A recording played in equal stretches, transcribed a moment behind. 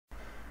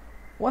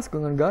What's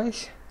going on,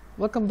 guys?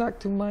 Welcome back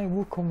to my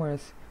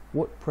WooCommerce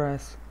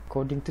WordPress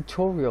coding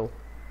tutorial.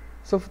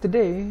 So for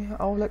today,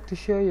 I would like to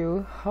show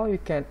you how you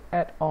can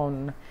add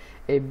on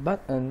a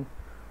button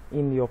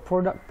in your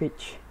product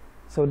page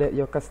so that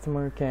your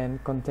customer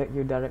can contact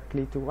you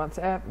directly to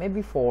WhatsApp,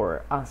 maybe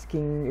for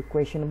asking a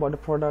question about the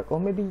product, or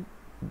maybe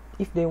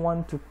if they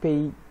want to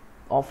pay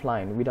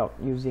offline without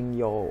using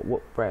your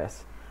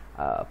WordPress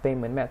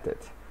payment method.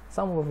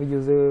 Some of the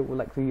users would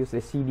like to use the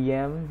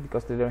CDM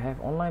because they don't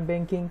have online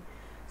banking.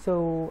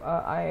 So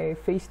I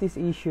face this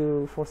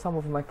issue for some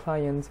of my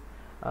clients.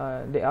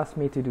 They asked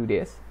me to do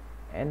this,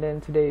 and then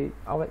today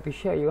I would like to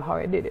share you how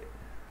I did it.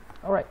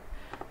 Alright,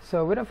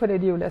 so without further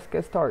ado, let's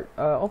get started.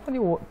 Open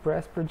your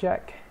WordPress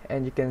project,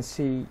 and you can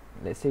see,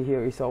 let's say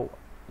here is your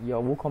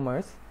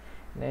WooCommerce.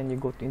 Then you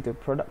go into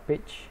product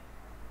page,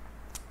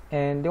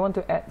 and they want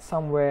to add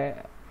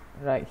somewhere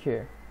right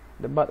here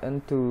the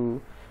button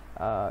to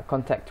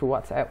contact through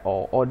WhatsApp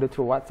or order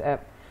through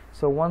WhatsApp.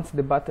 So once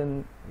the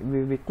button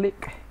will be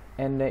clicked,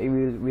 and then it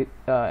will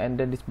and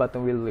then this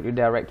button will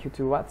redirect you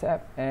to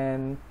WhatsApp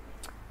and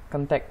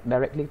contact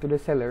directly to the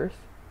sellers,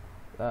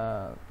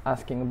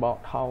 asking about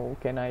how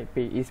can I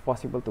pay, is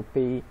possible to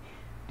pay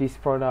this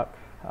product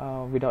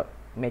without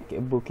make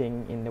a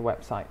booking in the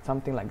website,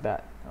 something like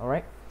that.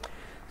 Alright,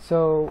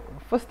 so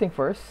first thing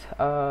first,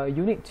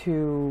 you need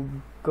to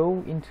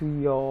go into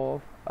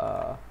your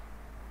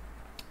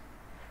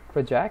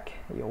project,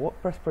 your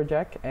WordPress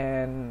project,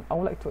 and I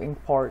would like to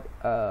import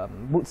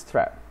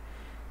Bootstrap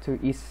to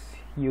ease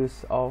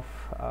use of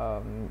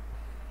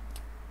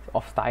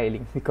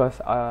styling,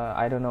 because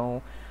I don't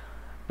know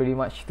pretty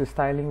much to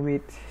styling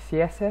with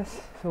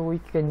CSS, so we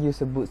can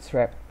use a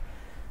Bootstrap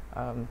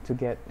to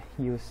get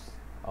use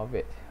of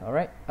it.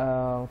 Alright,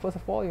 first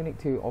of all, you need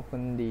to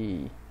open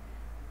the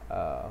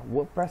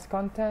WordPress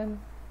content,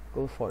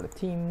 go for the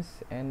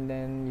themes, and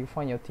then you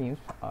find your themes.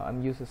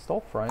 I'm using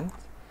storefront.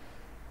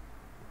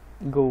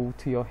 Go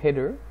to your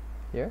header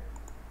here,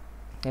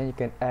 and you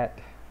can add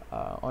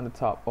on the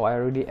top. I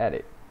already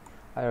added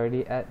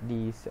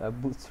this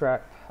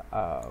Bootstrap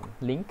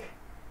link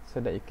so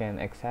that you can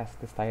access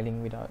the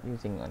styling without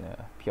using on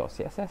a pure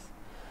CSS.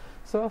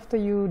 So after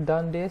you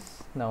done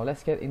this, now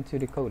let's get into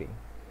the coding.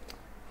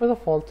 First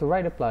of all, to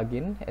write a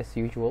plugin, as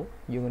usual,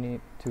 you need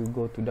to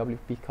go to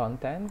WP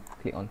content,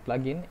 click on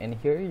plugin, and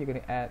here you're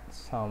going to add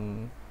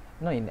some,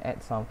 you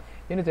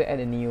need to add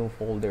a new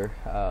folder.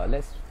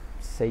 Let's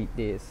say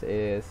this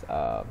is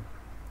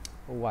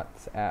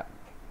WhatsApp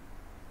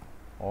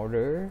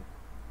order,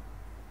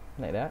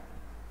 like that.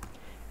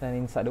 Then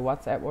inside the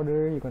WhatsApp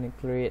order, you're going to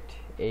create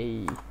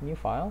a new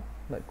file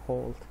like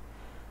called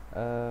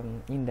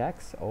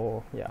index,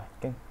 or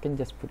can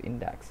just put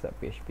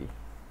index.php.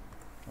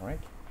 Alright,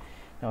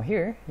 now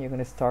here you're going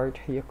to start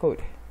your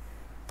code.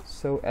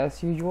 So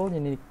as usual, you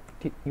need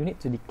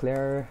to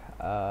declare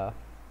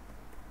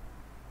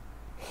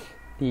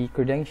the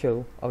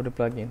credential of the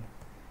plugin.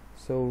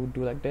 So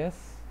do like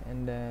this,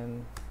 and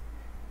then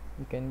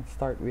you can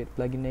start with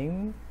plugin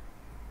name.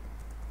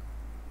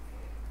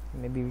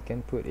 Maybe we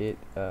can put it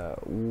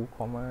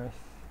WooCommerce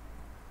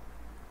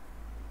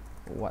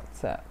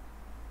WhatsApp,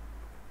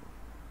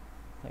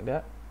 like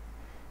that.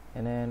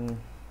 And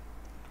then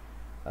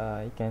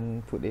you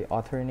can put the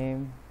author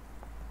name.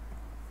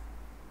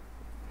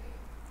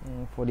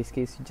 And for this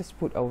case, you just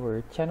put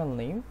our channel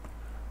name,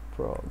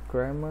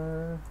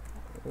 programmer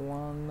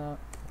Wannabiz.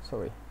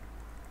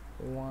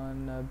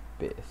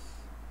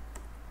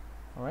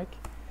 Alright,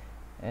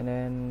 and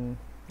then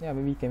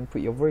maybe you can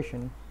put your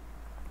version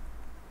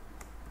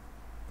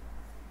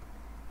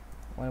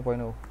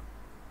 1.0.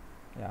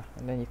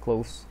 And then you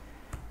close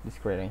this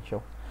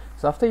credential.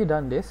 So after you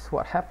done this,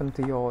 what happened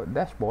to your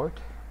dashboard?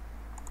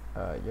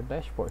 Your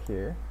dashboard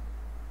here,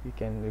 you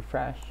can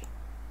refresh,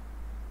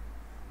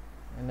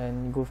 and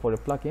then you go for the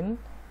plugin,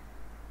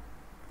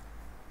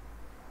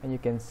 and you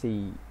can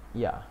see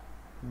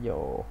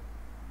your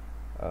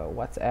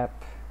WhatsApp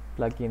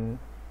plugin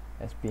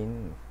has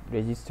been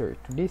registered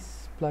to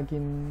this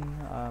plugin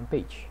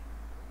page.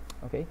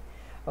 Okay,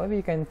 maybe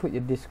you can put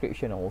your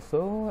description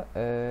also.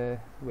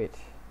 Wait,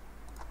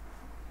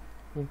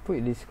 you put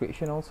your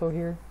description also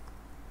here.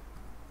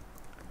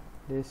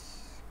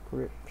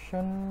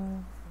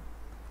 Description.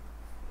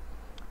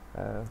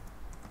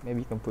 Maybe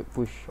you can put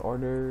push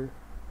order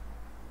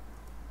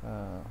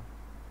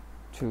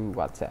to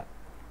WhatsApp,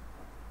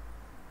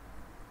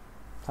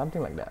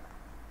 something like that.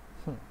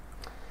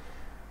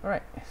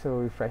 Alright, so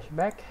refresh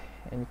back,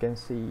 and you can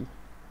see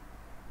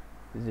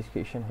the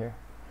description here.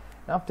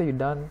 Now after you've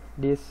done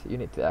this, you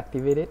need to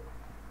activate it.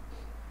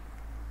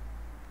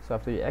 So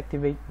after you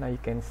activate, now you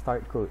can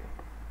start code.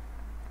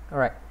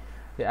 Alright,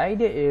 the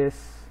idea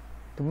is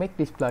to make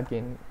this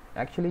plugin,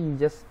 actually you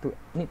just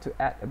need to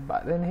add a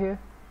button here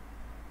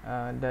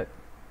that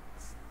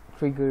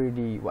trigger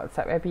the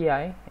WhatsApp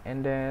API,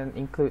 and then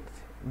include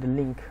the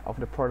link of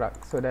the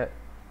product, so that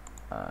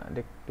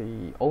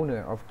the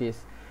owner of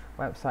this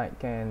website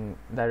can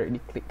directly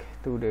click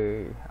to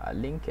the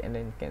link, and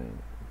then can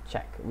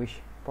check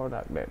which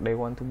product that they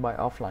want to buy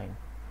offline,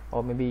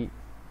 or maybe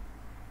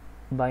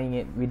buying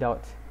it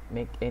without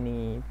make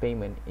any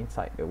payment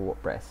inside the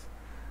WordPress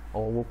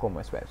or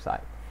WooCommerce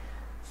website.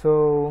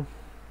 So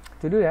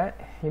to do that,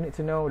 you need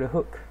to know the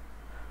hook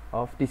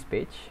of this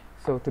page.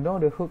 So to know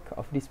the hook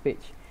of this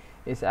page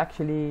is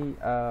actually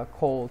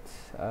called,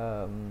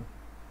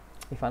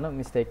 if I'm not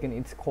mistaken,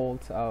 it's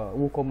called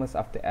WooCommerce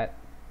after add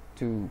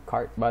to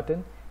cart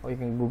button, or you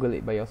can Google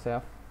it by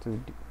yourself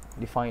to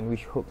define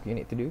which hook you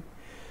need to do.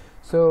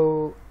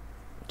 So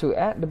to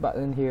add the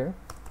button here,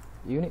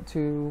 you need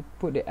to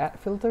put the add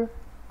filter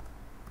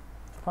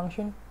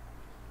function.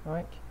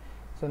 Alright,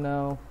 so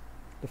now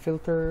the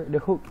filter, the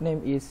hook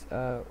name is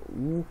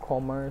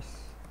WooCommerce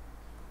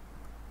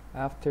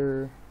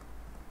after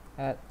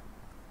add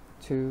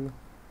to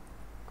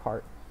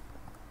cart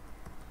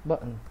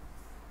button,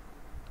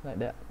 like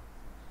that.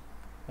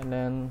 And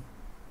then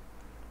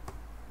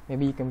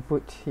maybe you can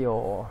put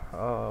your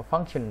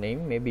function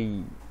name,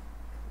 maybe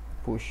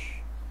push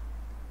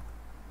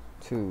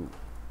to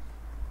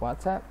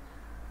WhatsApp,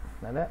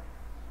 like that.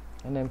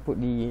 And then put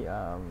the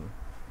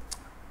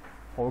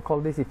what we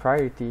call this the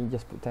priority,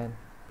 just put 10,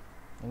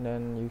 and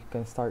then you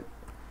can start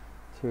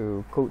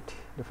to code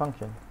the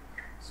function.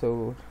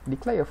 So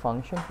declare your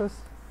function first,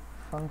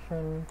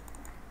 function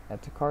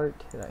add to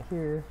cart right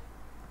here,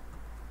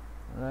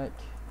 right?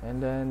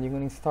 And then you're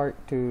going to start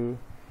to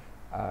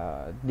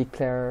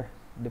declare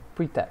the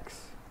pretext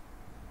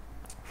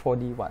for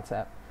the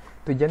WhatsApp.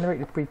 To generate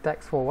the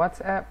pretext for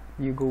WhatsApp,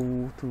 you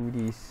go to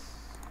this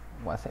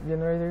WhatsApp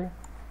generator.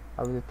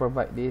 I will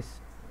provide this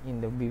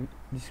in the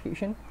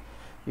description.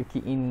 You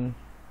key in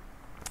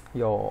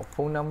your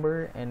phone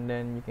number and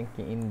then you can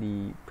key in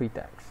the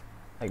pretext.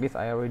 Like this,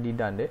 I already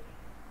done it.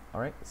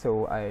 Alright,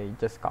 so I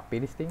just copy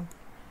this thing.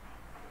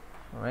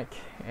 Alright,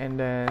 and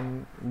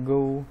then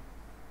go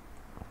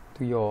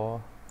to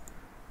your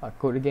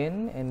code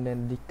again and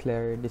then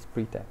declare this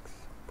pretext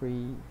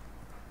like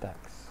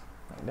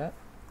that,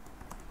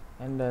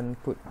 and then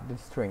put the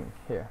string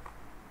here.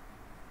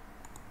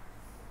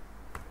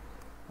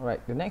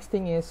 Alright, the next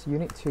thing is you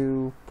need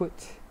to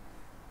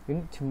you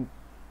need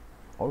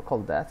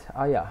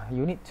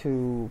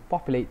to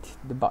populate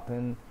the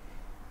button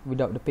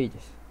without the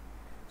pages.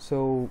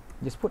 So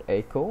just put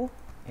echo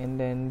and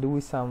then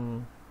do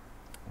some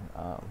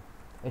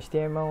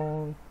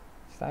HTML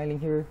styling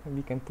here.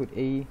 We can put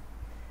a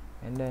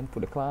and then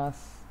put a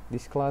class.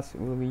 This class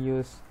will be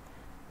used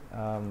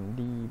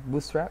the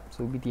bootstrap,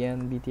 so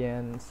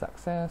btn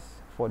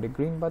success for the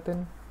green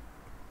button.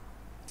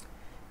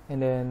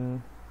 And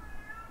then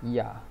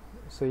yeah,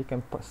 so you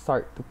can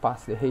start to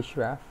pass the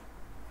href,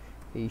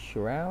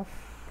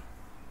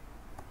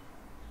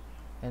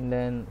 and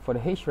then for the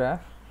href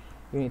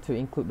you need to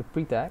include the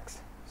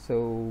pretext.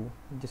 So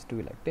just do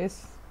it like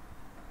this,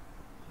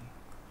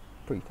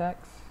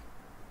 pretext.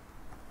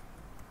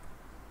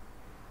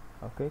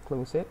 Okay,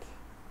 close it,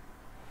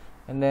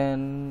 and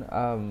then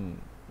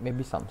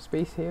maybe some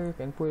space here you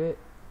can put it,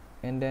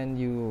 and then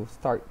you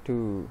start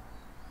to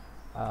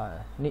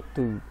need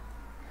to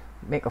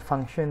make a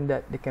function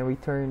that they can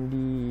return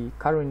the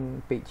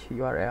current page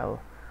URL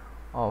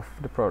of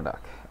the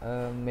product.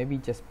 Maybe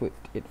just put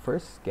it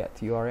first, get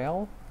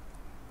URL,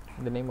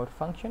 the name of the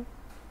function,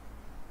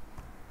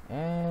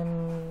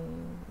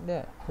 and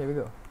yeah, here we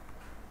go.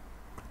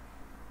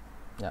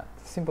 Yeah,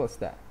 simple as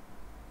that.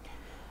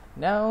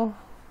 Now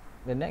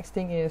the next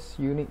thing is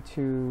you need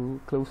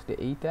to close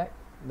the a tag.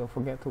 Don't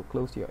forget to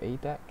close your a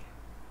tag.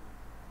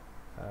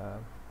 -a,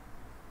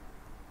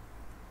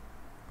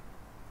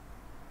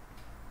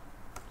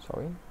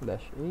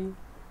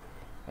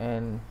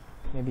 and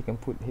maybe you can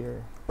put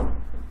here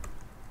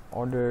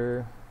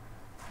order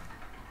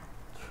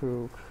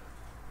through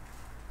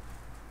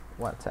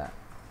WhatsApp,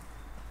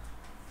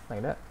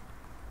 like that.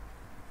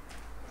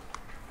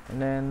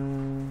 And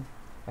then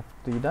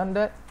after you done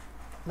that,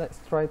 let's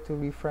try to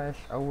refresh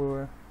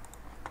our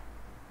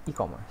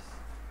e-commerce.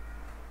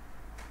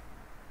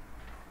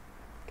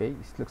 Okay,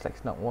 it looks like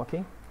it's not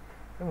working.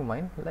 Never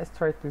mind, let's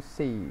try to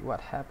see what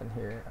happened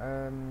here.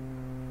 A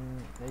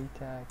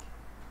tag,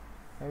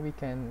 maybe we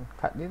can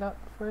cut it out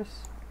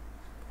first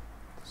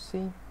to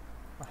see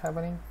what's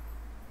happening.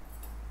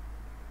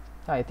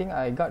 I think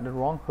I got the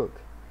wrong hook.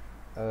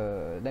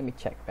 Let me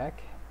check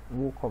back.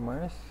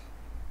 WooCommerce.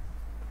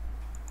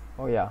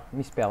 Oh yeah,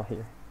 misspell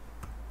here.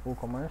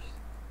 WooCommerce.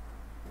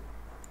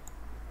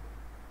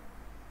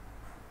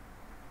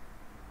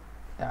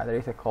 Yeah, there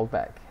is a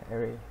callback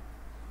array.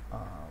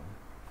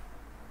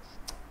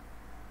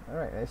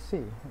 Alright, let's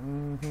see.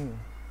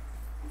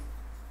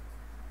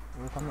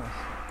 WooCommerce.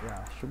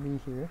 Yeah, should be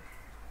here.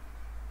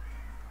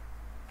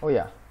 Oh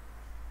yeah,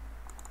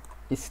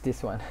 it's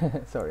this one.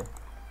 Sorry.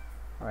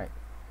 Alright,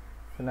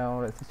 so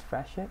now let's just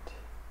refresh it.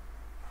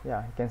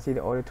 Yeah, you can see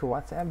the order to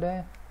WhatsApp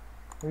there.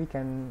 We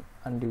can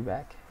undo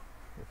back,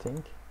 I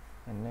think,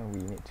 and then we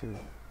need to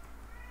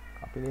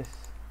copy this,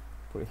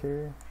 put it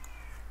here,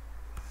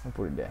 and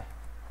put it there,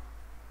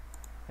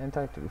 and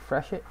try to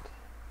refresh it.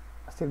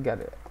 I still get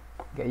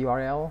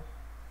URL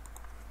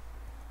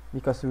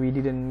because we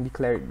didn't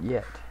declare it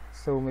yet.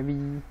 So maybe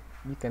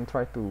you can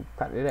try to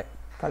cut it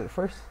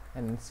first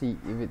and see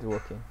if it's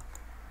working.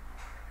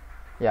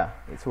 Yeah,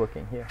 it's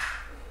working here.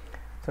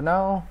 So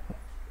now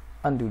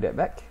undo that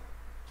back.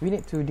 We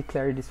need to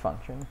declare this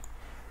function,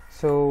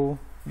 so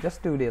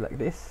just do it like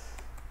this.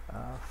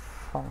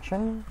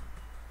 Function,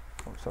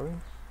 oh sorry,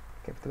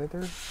 capital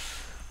letters,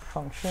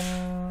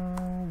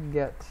 function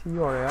get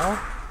URL,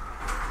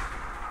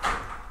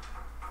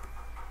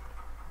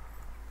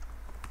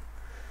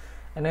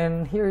 and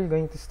then here you're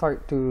going to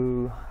start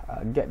to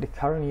get the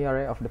current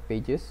URL of the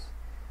pages.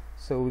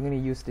 So we're going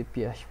to use the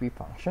PHP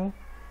function.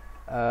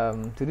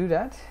 To do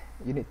that,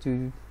 you need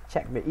to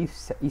check the if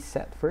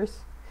set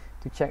first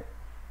to check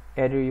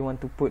either you want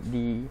to put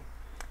the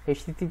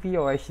HTTP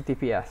or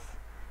HTTPS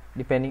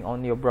depending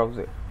on your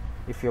browser.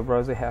 If your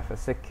browser have a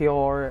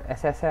secure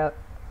SSL,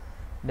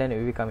 then it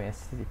will become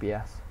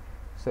HTTPS.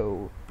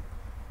 So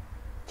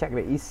check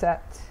the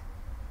set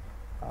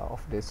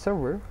of the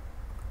server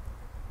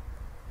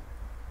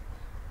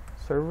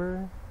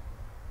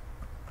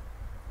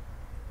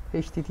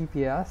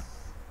HTTPS.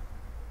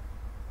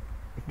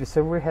 If the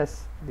server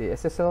has the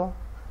SSL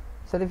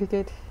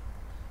certificate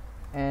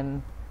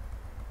and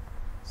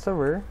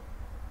server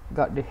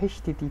got the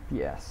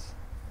HTTPS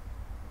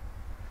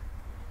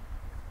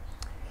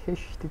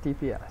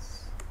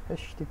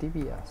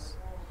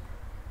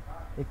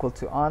equal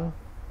to on,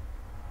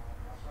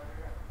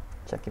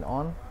 check it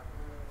on,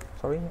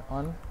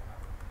 on,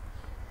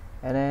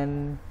 and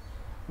then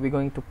we're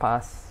going to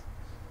pass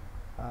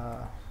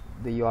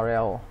the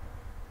URL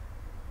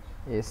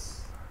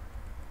is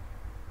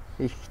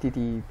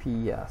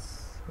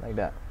HTTPS like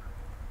that.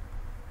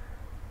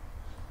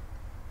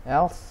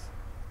 Else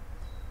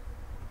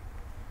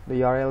the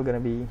URL gonna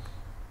be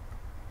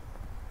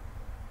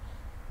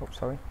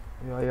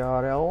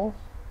URL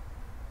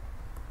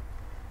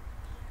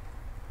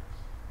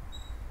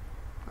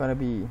gonna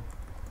be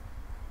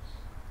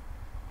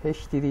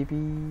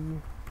HTTP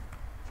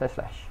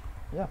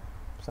 / yeah,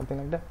 something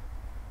like that.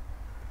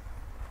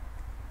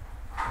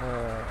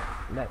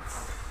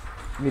 Let's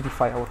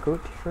modify our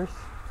code first.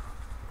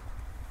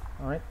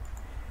 Alright,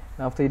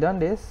 now after you've done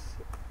this,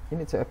 you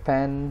need to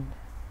append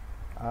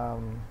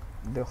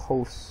the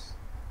host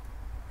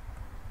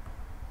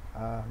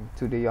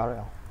to the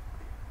URL.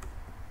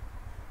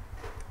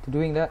 To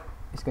doing that,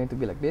 it's going to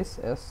be like this,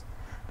 as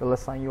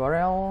 $sign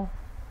URL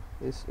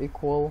is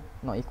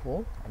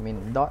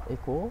dot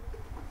equal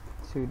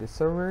to the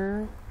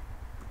server,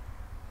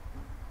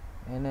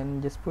 and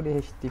then just put the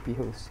HTTP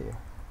host here.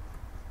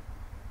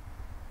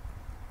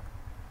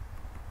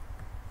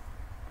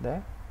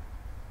 There.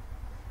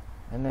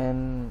 And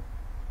then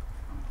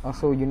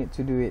also you need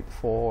to do it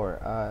for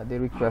the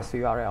request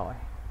URL.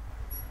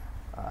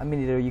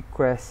 The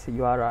request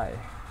URI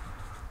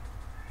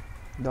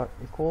dot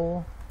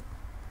equal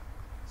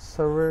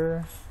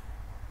server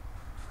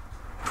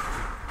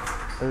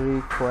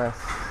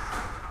request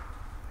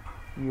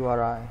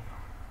URI.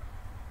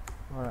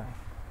 Alright,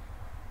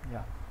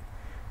 yeah.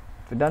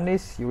 If you've done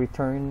this, you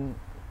return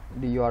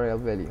the URL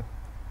value.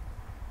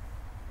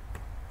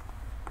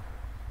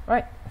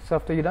 Right, so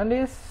after you've done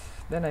this,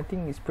 then I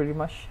think it's pretty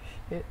much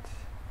it.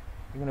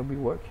 It's gonna be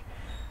work.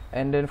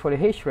 And then for the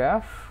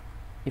href,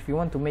 if you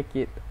want to make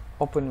it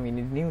open in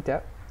a new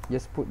tab,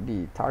 just put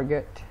the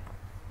target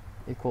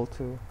equal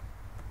to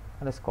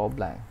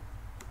 _blank,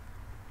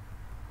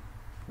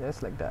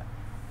 just like that.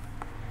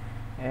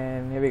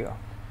 And here we go.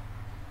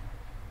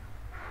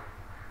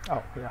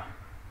 Oh yeah,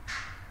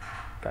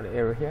 got an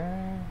error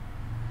here.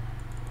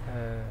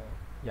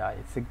 Yeah,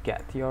 it's a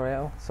get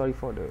URL. Sorry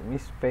for the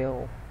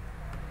misspell.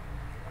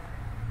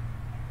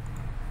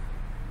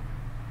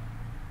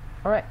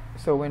 Alright,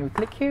 so when we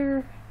click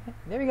here,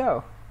 there we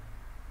go.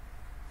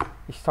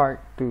 You start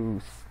to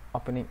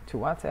open it to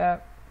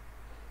WhatsApp.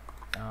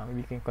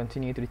 You can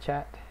continue to the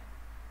chat.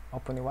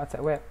 Open the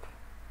WhatsApp web,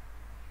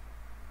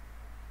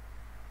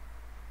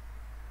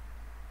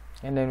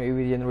 and then we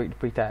will generate the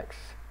pretext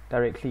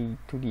directly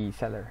to the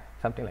seller,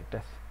 something like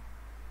this.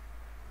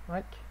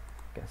 Right,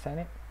 you can send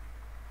it,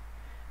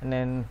 and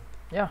then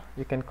yeah,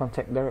 you can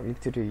contact directly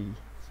to the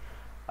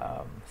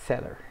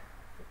seller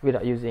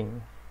without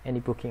using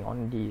any booking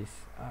on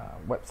this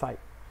website.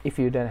 If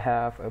you don't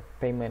have a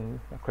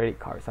payment, a credit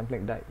card, something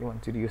like that, you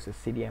want to use a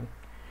CDM.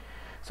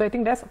 So I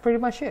think that's pretty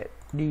much it.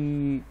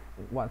 The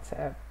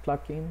WhatsApp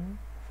plugin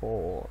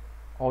for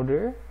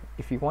order.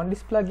 If you want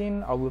this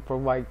plugin, I will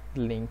provide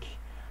the link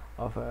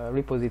of a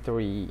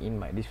repository in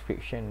my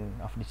description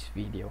of this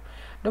video.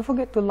 Don't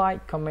forget to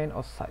like, comment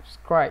or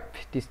subscribe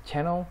this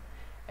channel,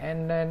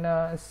 and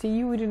then see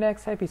you in the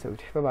next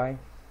episode. Bye bye.